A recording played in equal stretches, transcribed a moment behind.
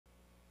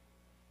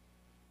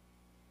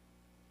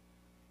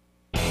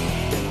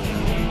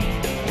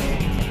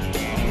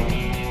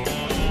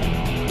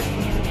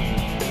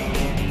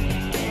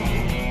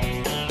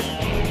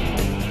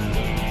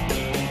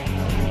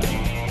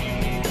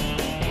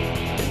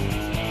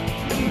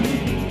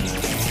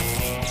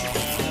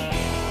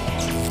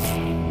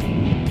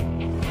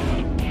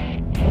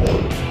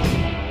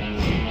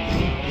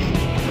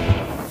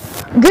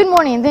Good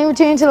morning. Thank you for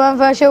tuning to the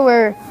 11:05 show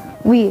where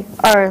we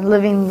are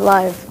living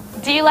live.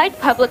 Do you like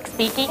public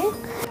speaking?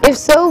 If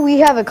so, we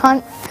have a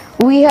contest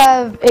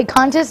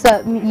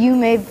that you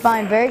may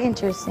find very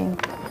interesting.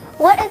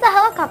 What is a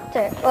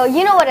helicopter? Well,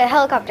 you know what a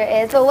helicopter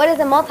is, but what is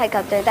a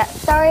multicopter? That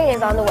story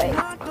is on the way.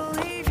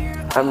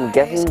 I'm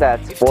guessing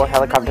that's 4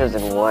 helicopters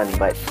in one,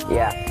 but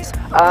yeah.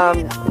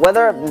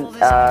 Weather up,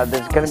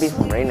 there's gonna be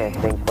some rain, I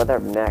think. Weather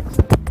up next.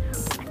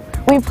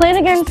 We played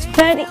against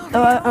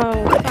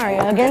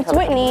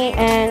Whitney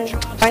and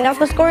find out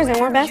the scores and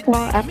more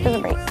basketball after the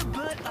break.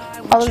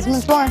 All this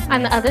much more.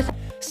 On the other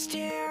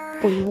side.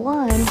 We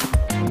won.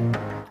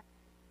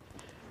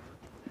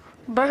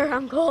 Brr,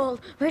 I'm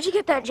cold. Where'd you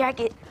get that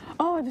jacket?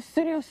 Oh, at the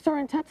studio store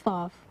in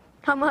Tetzlaff.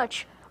 How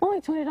much?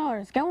 Only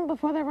 $20. Get one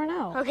before they run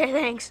out. Okay,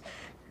 thanks.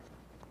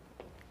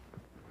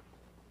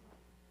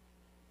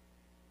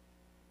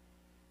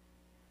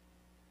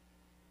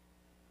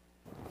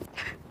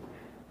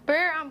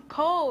 Bear, I'm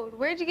cold.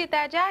 Where'd you get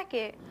that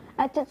jacket?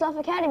 At Tetzlaff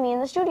Academy in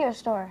the studio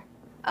store.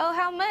 Oh,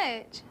 how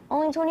much?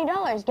 Only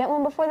 $20. Get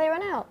one before they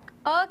run out.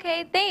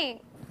 Okay,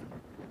 thanks.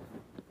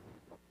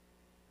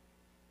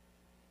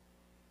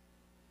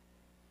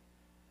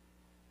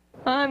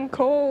 I'm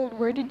cold.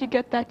 Where did you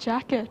get that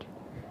jacket?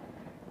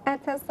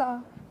 At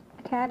Tetzlaff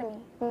Academy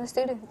in the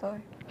student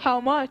store. How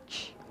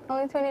much?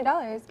 Only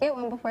 $20. Get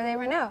one before they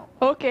run out.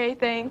 Okay,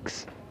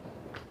 thanks.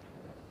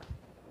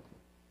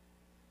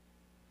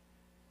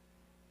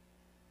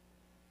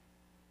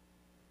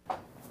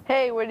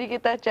 Hey, where did you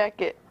get that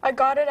jacket? I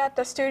got it at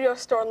the studio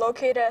store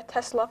located at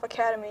Tetzlaff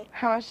Academy.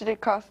 How much did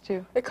it cost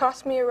you? It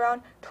cost me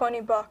around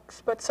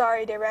 $20, but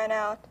sorry, they ran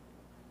out.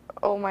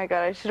 Oh my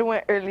god, I should have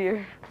went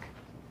earlier.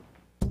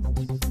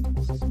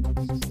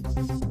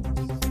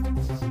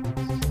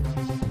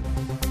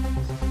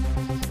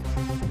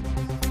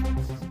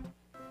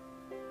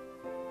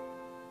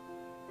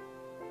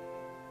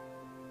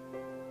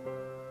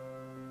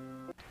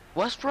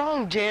 What's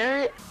wrong,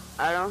 Jared?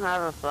 I don't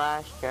have a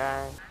flash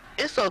drive.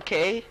 It's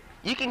okay.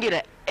 You can get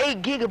an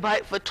 8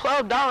 gigabyte for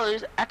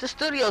 $12 at the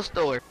studio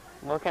store.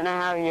 Well, can I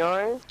have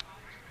yours?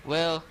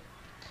 Well,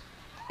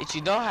 if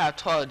you don't have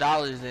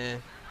 $12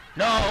 then...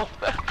 No!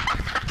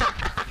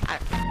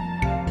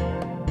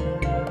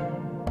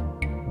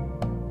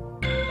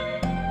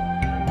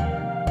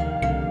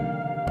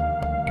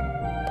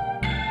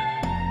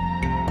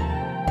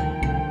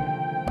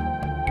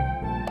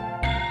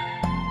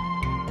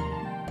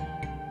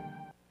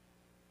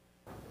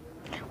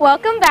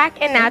 Welcome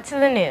back, and now to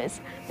the news.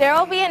 There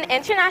will be an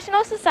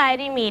International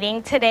Society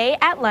meeting today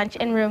at lunch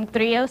in room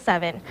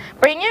 307.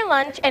 Bring your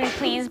lunch and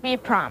please be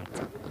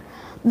prompt.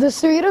 The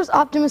Cerritos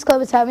Optimist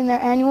Club is having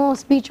their annual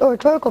speech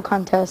oratorical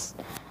contest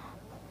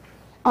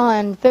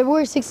on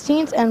February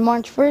 16th and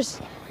March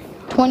 1st,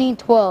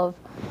 2012.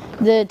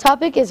 The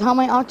topic is how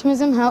my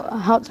optimism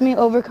helps me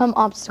overcome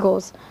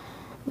obstacles.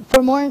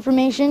 For more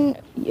information,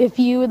 if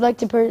you would like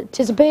to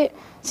participate,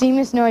 see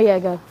Ms.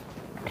 Noriega.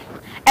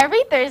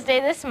 Every Thursday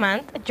this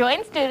month,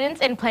 join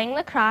students in playing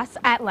lacrosse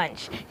at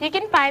lunch. You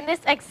can find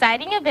this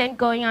exciting event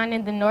going on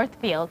in the North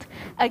Field.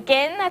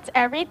 Again, that's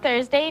every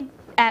Thursday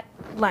at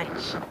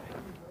lunch.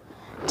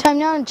 Time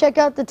now to check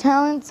out the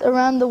talents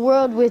around the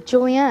world with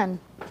Julianne.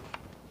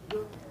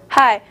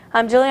 Hi,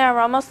 I'm Julianne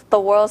Ramos with the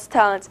World's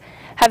Talents.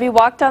 Have you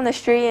walked down the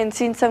street and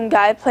seen some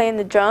guy playing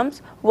the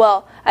drums?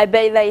 Well, I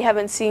bet that you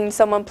haven't seen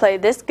someone play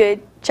this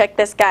good. Check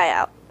this guy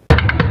out.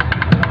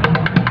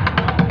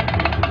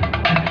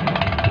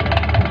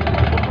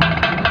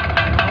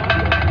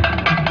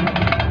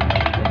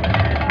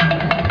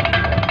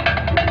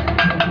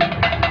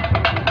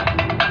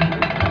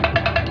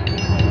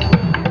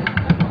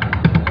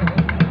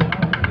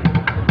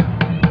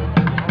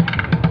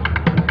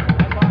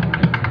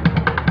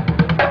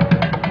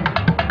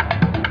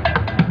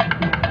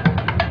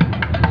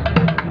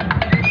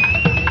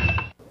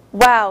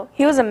 Wow,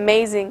 he was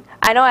amazing.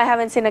 I know I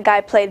haven't seen a guy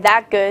play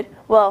that good.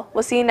 Well,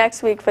 we'll see you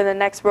next week for the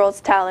next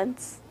World's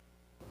Talents.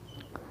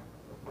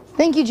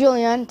 Thank you,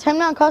 Julianne. Time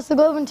now across the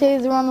globe and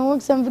today's around the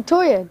world. I'm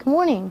Victoria. Good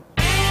morning.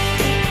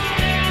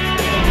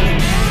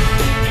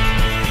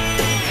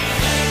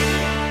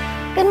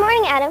 Good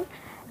morning, Adam.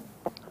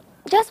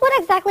 Just what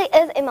exactly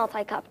is a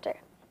multicopter?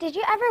 Did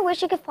you ever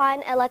wish you could fly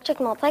an electric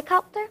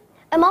multicopter?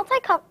 A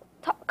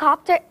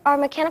multicopter are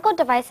mechanical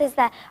devices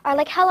that are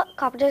like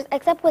helicopters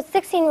except with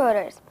 16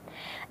 rotors.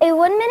 A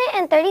 1 minute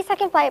and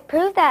 30-second flight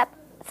proved that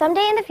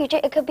someday in the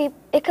future it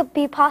could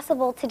be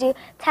possible to do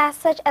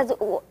tasks such as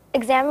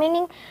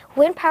examining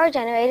wind power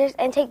generators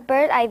and take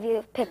bird-eye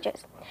view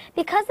pictures.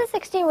 Because the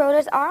 16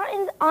 rotors are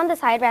on the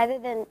side rather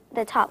than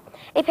the top,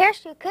 a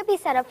parachute could be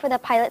set up for the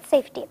pilot's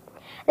safety.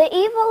 The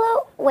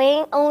eVolo,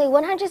 weighing only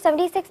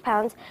 176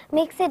 pounds,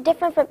 makes it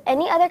different from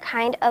any other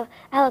kind of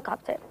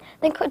helicopter.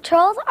 The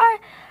controls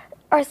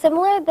are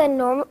similar than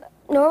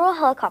normal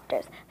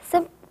helicopters.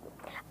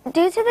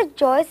 Due to the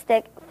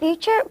joystick,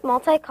 future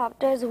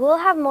multicopters will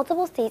have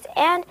multiple seats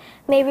and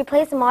may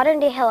replace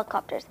modern-day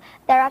helicopters.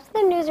 That wraps up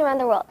the news around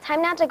the world.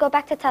 Time now to go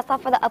back to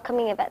Tetzlaff for the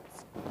upcoming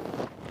events.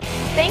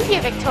 Thank you,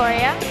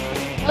 Victoria.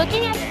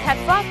 Looking at the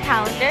Tetzlaff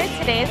calendar,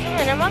 today is the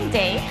minimum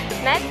day.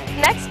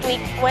 Next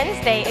week,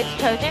 Wednesday, is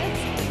Children's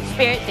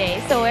Spirit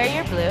Day, so wear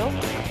your blue.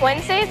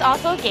 Wednesday is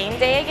also game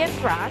day against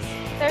Ross.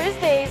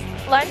 Thursday's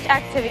lunch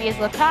activity is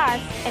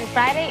lacrosse, and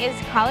Friday is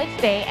college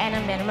day and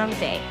a minimum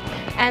day.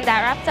 And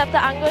that wraps up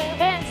the ongoing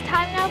events.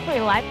 Time now for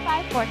your Live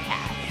 5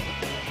 forecast.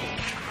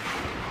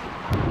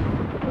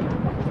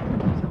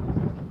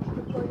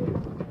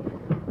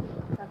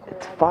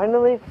 It's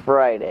finally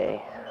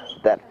Friday,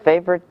 that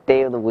favorite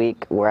day of the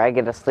week where I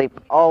get to sleep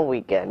all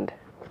weekend.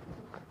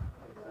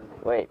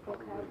 Wait,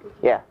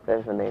 yeah,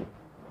 there's my name.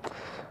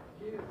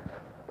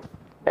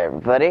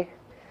 Everybody,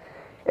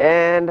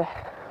 and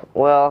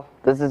well,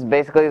 this is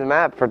basically the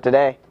map for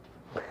today.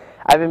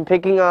 I've been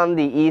picking on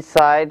the east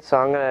side, so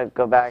I'm gonna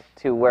go back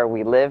to where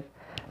we live.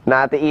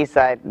 Not the east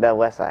side, the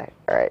west side.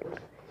 Alright.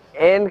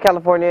 In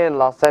California, in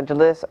Los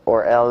Angeles,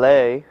 or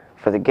LA,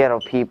 for the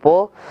ghetto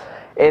people,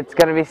 it's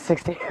gonna be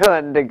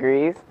 61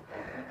 degrees.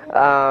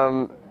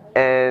 And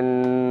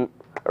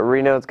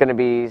Reno, it's gonna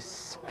be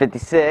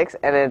 56,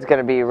 and then it's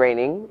gonna be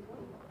raining.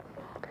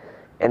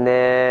 And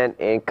then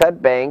in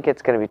Cut Bank,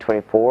 it's going to be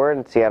 24.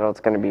 In Seattle, it's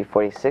going to be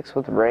 46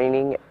 with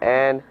raining.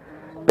 And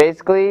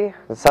basically,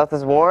 the south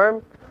is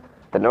warm.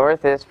 The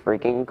north is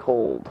freaking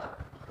cold.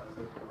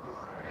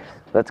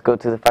 Let's go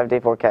to the 5-day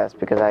forecast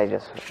because I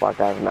just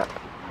walked out of the map.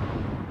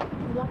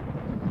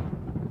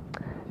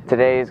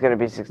 Today is going to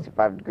be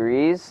 65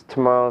 degrees.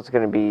 Tomorrow is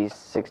going to be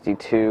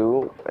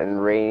 62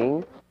 and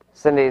raining.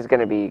 Sunday is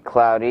going to be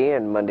cloudy.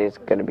 And Monday is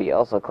going to be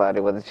also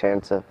cloudy with a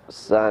chance of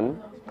sun.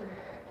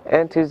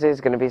 And Tuesday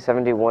is going to be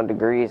 71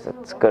 degrees.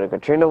 Let's go to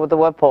Katrina with the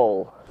web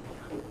poll.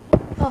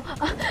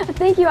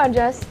 Thank you,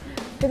 Andres.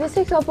 For this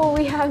week's web poll,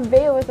 we have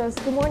Bea with us.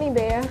 Good morning,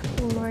 Bea.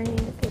 Good morning,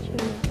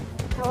 Katrina.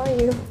 How are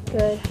you?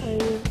 Good. How are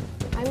you?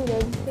 I'm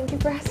good. Thank you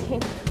for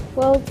asking.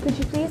 Well, could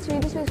you please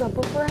read this week's web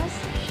poll for us?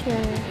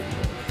 Sure.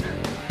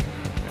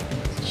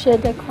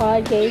 Should the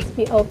quad gates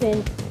be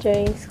open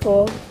during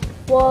school?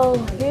 Well,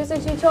 here's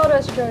what you told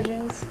us,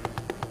 Trojans.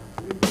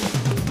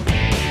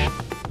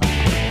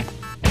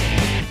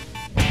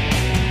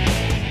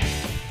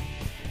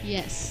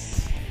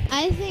 Yes.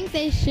 I think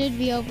they should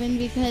be open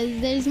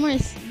because there's more,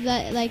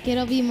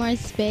 it'll be more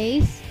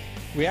space.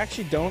 We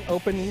actually don't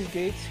open these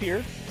gates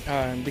here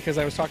because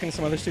I was talking to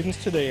some other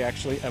students today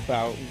actually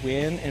about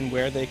when and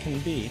where they can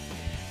be.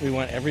 We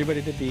want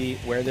everybody to be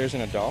where there's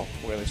an adult,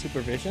 where there's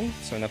supervision,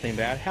 so nothing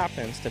bad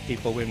happens to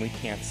people when we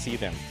can't see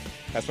them.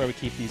 That's why we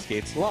keep these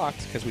gates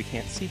locked, because we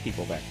can't see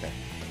people back there.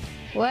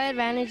 What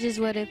advantages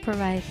would it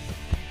provide?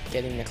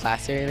 Getting to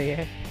class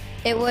earlier.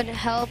 It would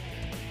help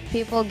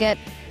people get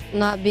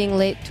not being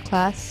late to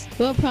class.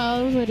 What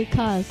problems would it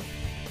cause?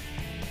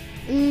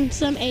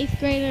 Some 8th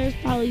graders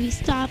probably be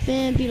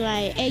stopping, be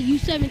like, hey, you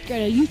 7th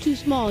grader, you too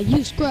small,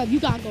 you scrub, you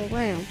gotta go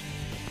around.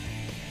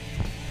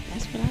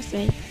 That's what I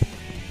say.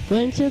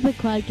 When should the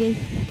quad gates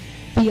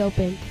be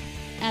open?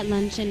 At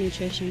lunch and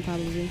nutrition,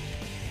 probably.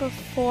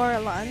 Before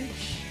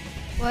lunch.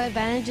 What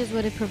advantages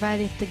would it provide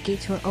if the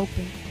gates were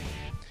open?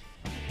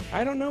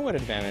 I don't know what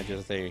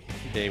advantages they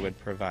would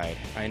provide.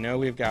 I know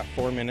we've got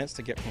 4 minutes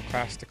to get from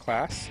class to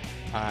class,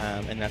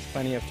 and that's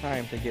plenty of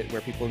time to get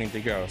where people need to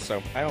go.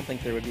 So I don't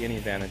think there would be any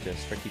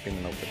advantages for keeping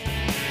them open.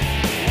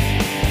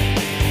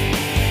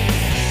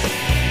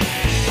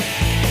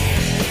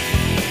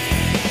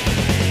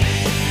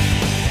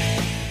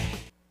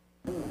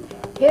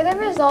 Here are the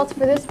results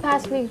for this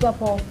past week's web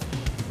poll.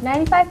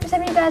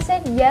 95% of you guys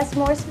said yes,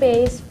 more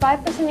space,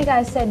 5% of you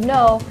guys said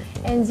no,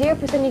 and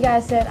 0% of you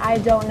guys said I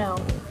don't know.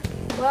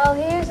 Well,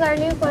 here's our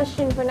new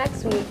question for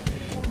next week.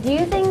 Do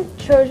you think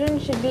children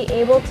should be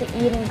able to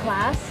eat in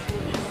class?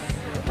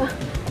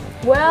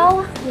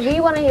 Well, we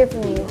want to hear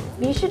from you.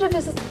 Be sure to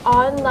visit us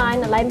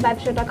online at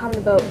live5show.com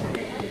to vote.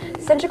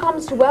 Send your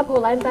comments to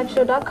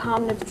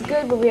web@live5show.com, and if it's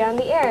good, we'll be on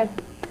the air.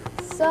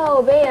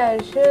 So, Bea,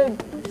 should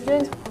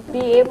students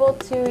be able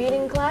to eat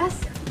in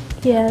class?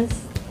 Yes.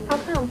 How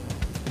come?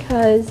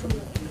 Because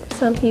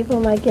some people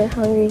might get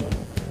hungry.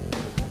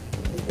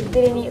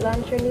 They didn't eat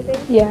lunch or anything?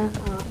 Yeah.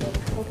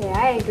 Okay,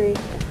 I agree.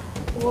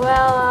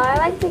 Well, I'd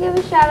like to give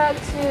a shout out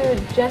to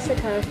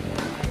Jessica.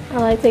 I'd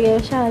like to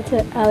give a shout out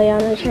to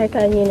Aliana,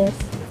 Cherka, and Eunice.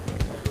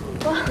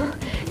 Well,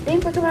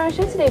 thanks for coming on our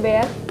show today,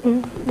 Bea.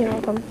 You're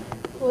welcome.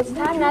 Well, it's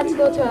time now to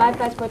go to a Live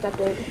 5 Sports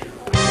Update.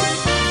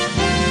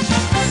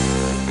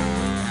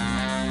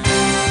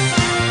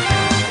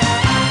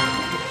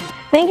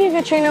 Thank you,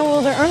 Katrina.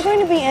 Well, there aren't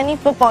going to be any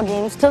football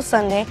games till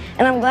Sunday,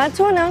 and I'm glad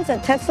to announce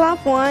that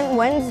Tetzlaff won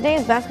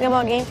Wednesday's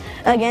basketball game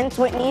against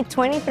Whitney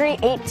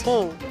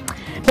 23-18.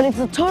 But it's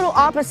the total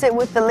opposite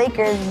with the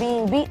Lakers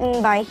being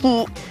beaten by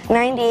Heat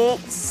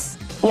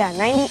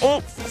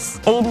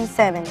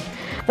 98-87.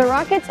 The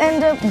Rockets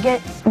end up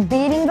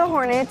beating the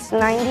Hornets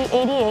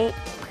 90-88,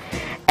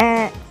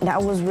 and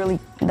that was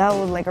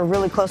like a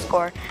really close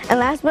score. And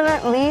last but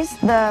not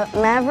least, the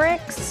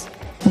Mavericks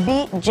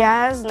beat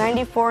Jazz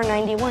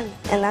 94-91.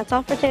 And that's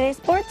all for today's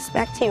sports.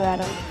 Back to you,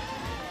 Adam.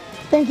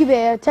 Thank you,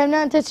 Bea. Time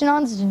now to touch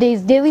on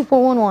today's Daily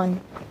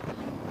 411.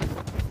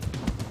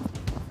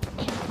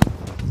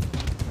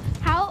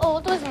 How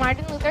old was Mark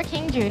Martin Luther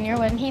King Jr.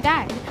 when he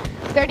died?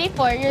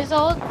 34 years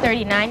old,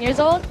 39 years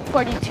old,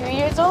 42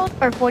 years old,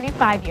 or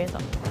 45 years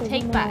old?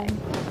 Take 5.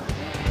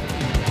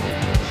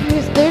 He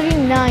was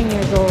 39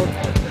 years old.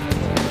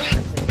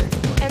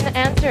 And the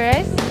answer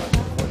is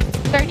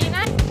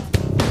 39.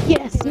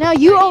 Yes, now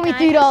you owe me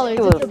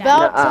 $3. It's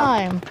about Nuh-uh.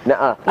 time.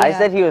 Nuh-uh. I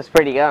said he was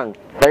pretty young.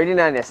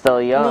 39 is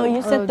still young. No,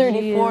 you said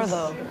 34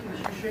 though.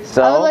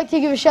 So, I would like to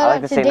give a shout I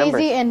out like to to say Daisy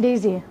numbers. and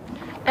Daisy.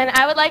 And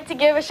I would like to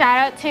give a shout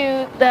out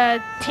to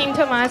the Team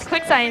Tomas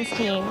Quick Science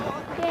team.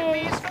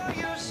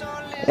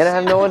 And I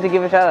have no one to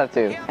give a shout out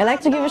to. I'd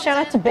like to give a shout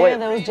out to Bear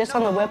that was just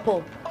on the web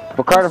poll.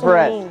 Ricardo So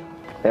Perez. mean.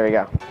 There we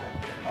go.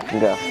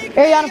 Go.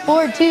 Ariana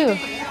Ford too.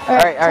 All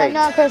right. Time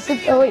now across the,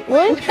 oh wait,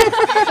 what?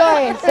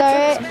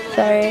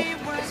 sorry.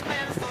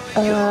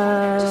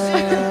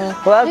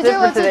 Well, that's visit it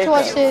our for website today's to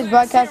watch show. today's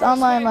broadcast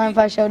online,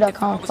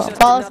 lion5show.com.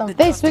 Follow us on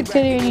Facebook,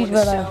 Twitter, and YouTube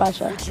at Lion5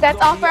 Show.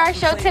 That's all for our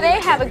show today.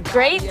 Have a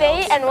great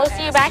day, and we'll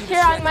see you back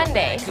here on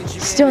Monday.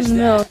 Still in the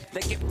middle.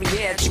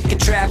 Yeah, chicken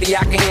trappy,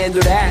 I can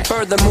handle that.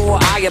 Furthermore,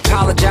 I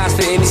apologize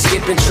for any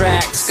skipping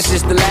tracks. It's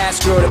just the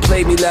last girl that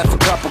played me left a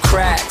couple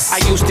cracks. I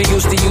used to,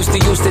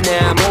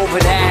 now I'm over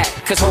that.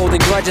 Cause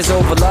holding grudges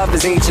over love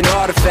is ancient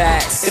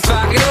artifacts. If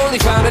I could only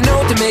find a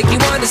note to make you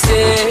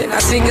understand, I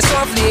sing it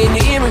softly in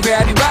your ear and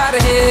grab you by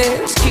the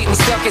head. Just keep me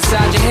stuck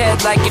inside your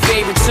head like your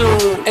favorite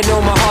tune. And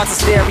know my heart's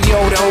a stereo,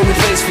 the only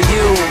place for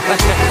you.